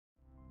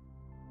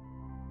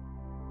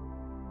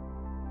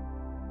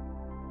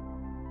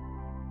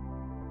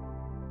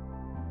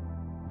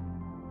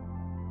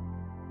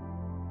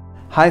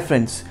Hi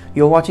friends,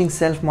 you're watching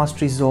Self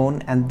Mastery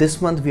Zone, and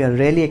this month we are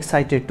really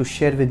excited to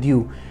share with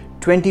you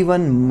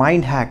 21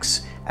 mind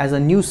hacks as a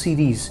new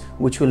series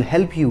which will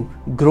help you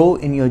grow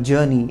in your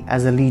journey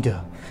as a leader.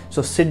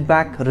 So sit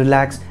back,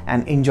 relax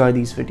and enjoy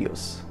these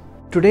videos.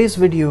 Today's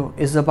video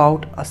is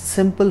about a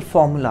simple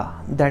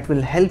formula that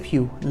will help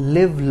you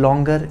live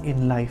longer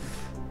in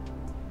life.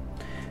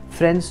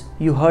 Friends,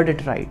 you heard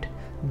it right.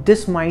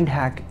 This mind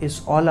hack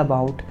is all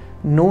about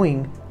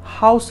knowing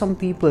how some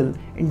people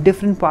in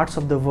different parts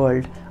of the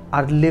world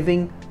are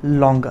living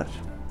longer.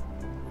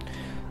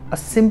 A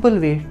simple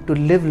way to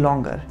live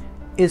longer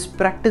is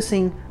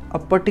practicing a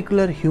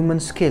particular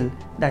human skill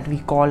that we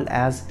call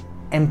as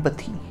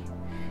empathy.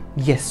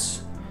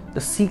 Yes,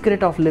 the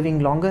secret of living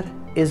longer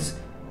is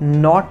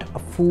not a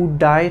food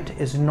diet,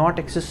 is not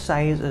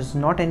exercise, is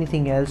not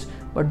anything else,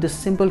 but the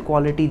simple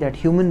quality that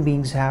human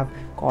beings have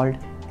called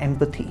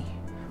empathy.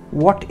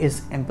 What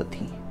is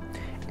empathy?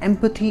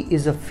 Empathy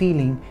is a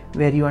feeling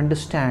where you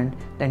understand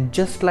that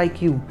just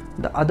like you,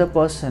 the other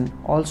person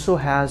also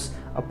has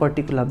a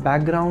particular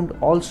background,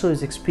 also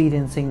is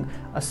experiencing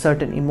a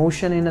certain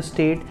emotion in a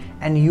state,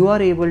 and you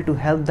are able to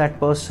help that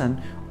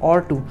person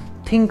or to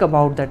think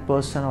about that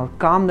person or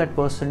calm that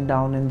person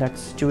down in that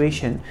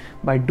situation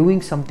by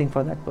doing something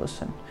for that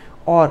person,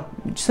 or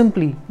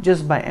simply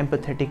just by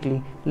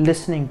empathetically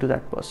listening to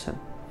that person.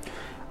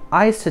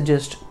 I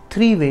suggest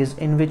 3 ways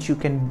in which you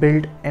can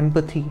build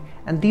empathy,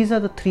 and these are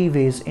the 3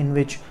 ways in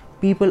which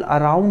people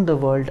around the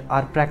world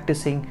are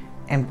practicing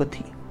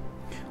empathy.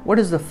 What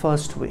is the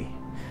first way?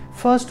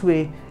 First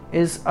way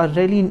is a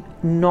really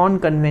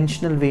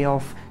non-conventional way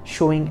of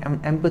showing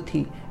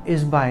empathy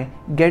is by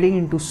getting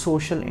into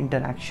social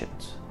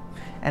interactions.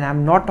 And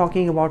I'm not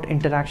talking about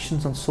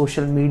interactions on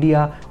social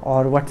media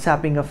or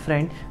WhatsApping a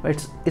friend,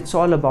 but it's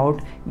all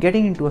about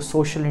getting into a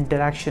social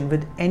interaction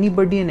with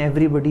anybody and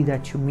everybody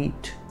that you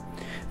meet.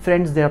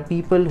 Friends, there are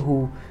people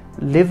who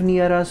live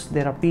near us,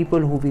 there are people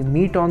who we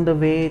meet on the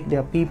way,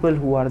 there are people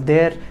who are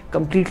there,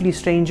 completely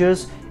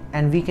strangers,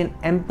 and we can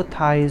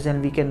empathize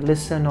and we can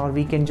listen, or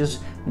we can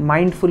just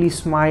mindfully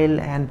smile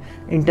and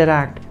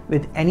interact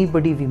with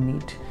anybody we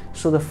meet.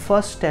 So the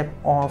first step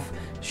of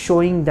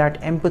showing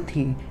that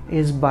empathy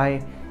is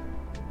by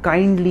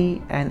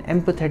kindly and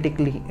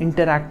empathetically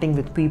interacting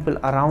with people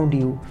around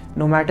you,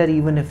 no matter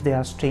even if they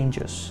are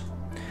strangers.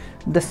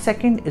 The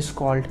second is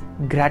called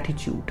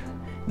gratitude.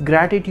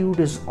 Gratitude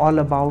is all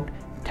about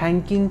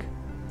thanking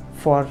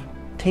for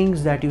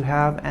things that you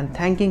have and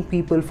thanking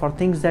people for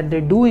things that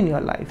they do in your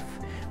life.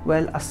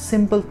 Well, a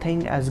simple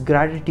thing as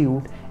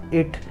gratitude,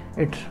 it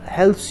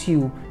helps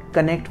you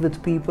connect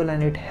with people,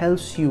 and it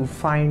helps you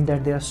find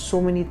that there are so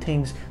many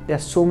things, there are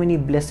so many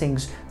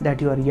blessings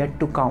that you are yet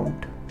to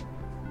count.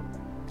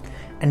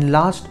 And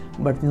last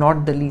but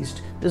not the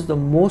least, this is the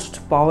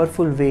most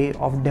powerful way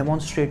of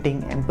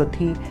demonstrating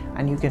empathy,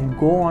 and you can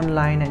go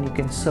online and you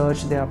can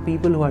search. There are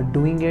people who are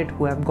doing it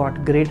who have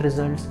got great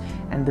results.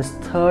 And this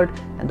third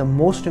and the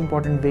most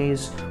important way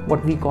is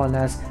what we call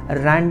as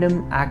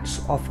random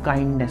acts of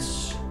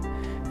kindness.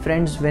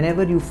 Friends,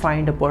 whenever you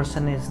find a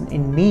person is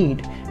in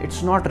need,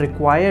 it's not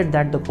required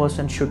that the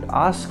person should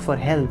ask for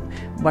help,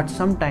 but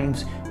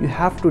sometimes you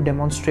have to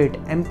demonstrate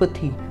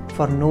empathy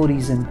for no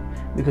reason,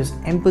 because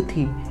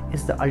empathy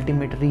is the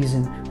ultimate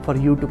reason for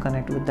you to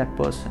connect with that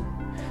person.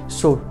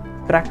 So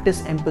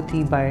practice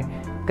empathy by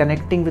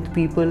connecting with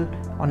people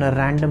on a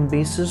random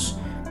basis,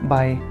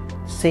 by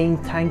saying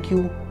thank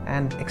you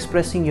and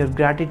expressing your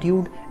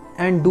gratitude,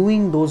 and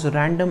doing those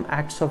random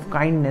acts of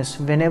kindness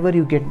whenever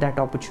you get that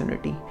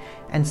opportunity.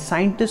 And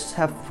scientists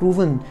have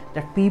proven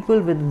that people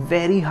with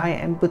very high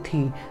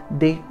empathy,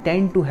 they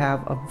tend to have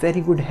a very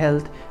good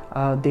health,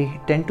 they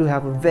tend to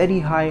have a very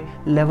high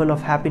level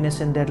of happiness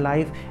in their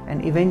life,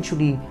 and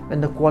eventually when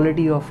the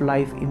quality of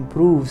life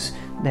improves,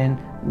 then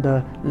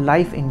the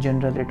life in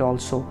general, it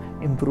also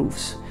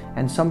improves.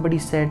 And somebody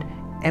said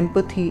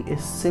empathy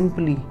is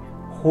simply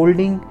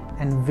holding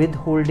and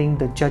withholding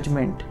the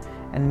judgment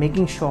and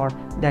making sure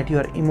that you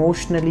are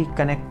emotionally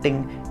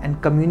connecting and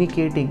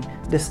communicating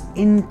this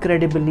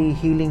incredibly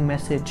healing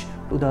message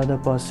to the other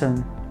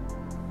person.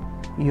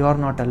 You are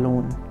not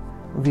alone.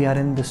 We are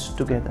in this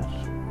together.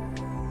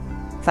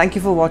 Thank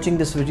you for watching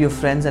this video,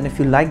 friends, and if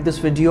you like this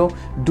video,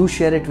 do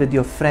share it with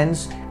your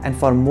friends, and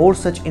for more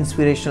such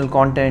inspirational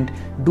content,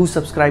 do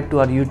subscribe to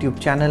our YouTube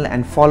channel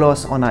and follow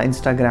us on our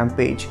Instagram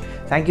page.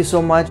 Thank you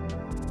so much.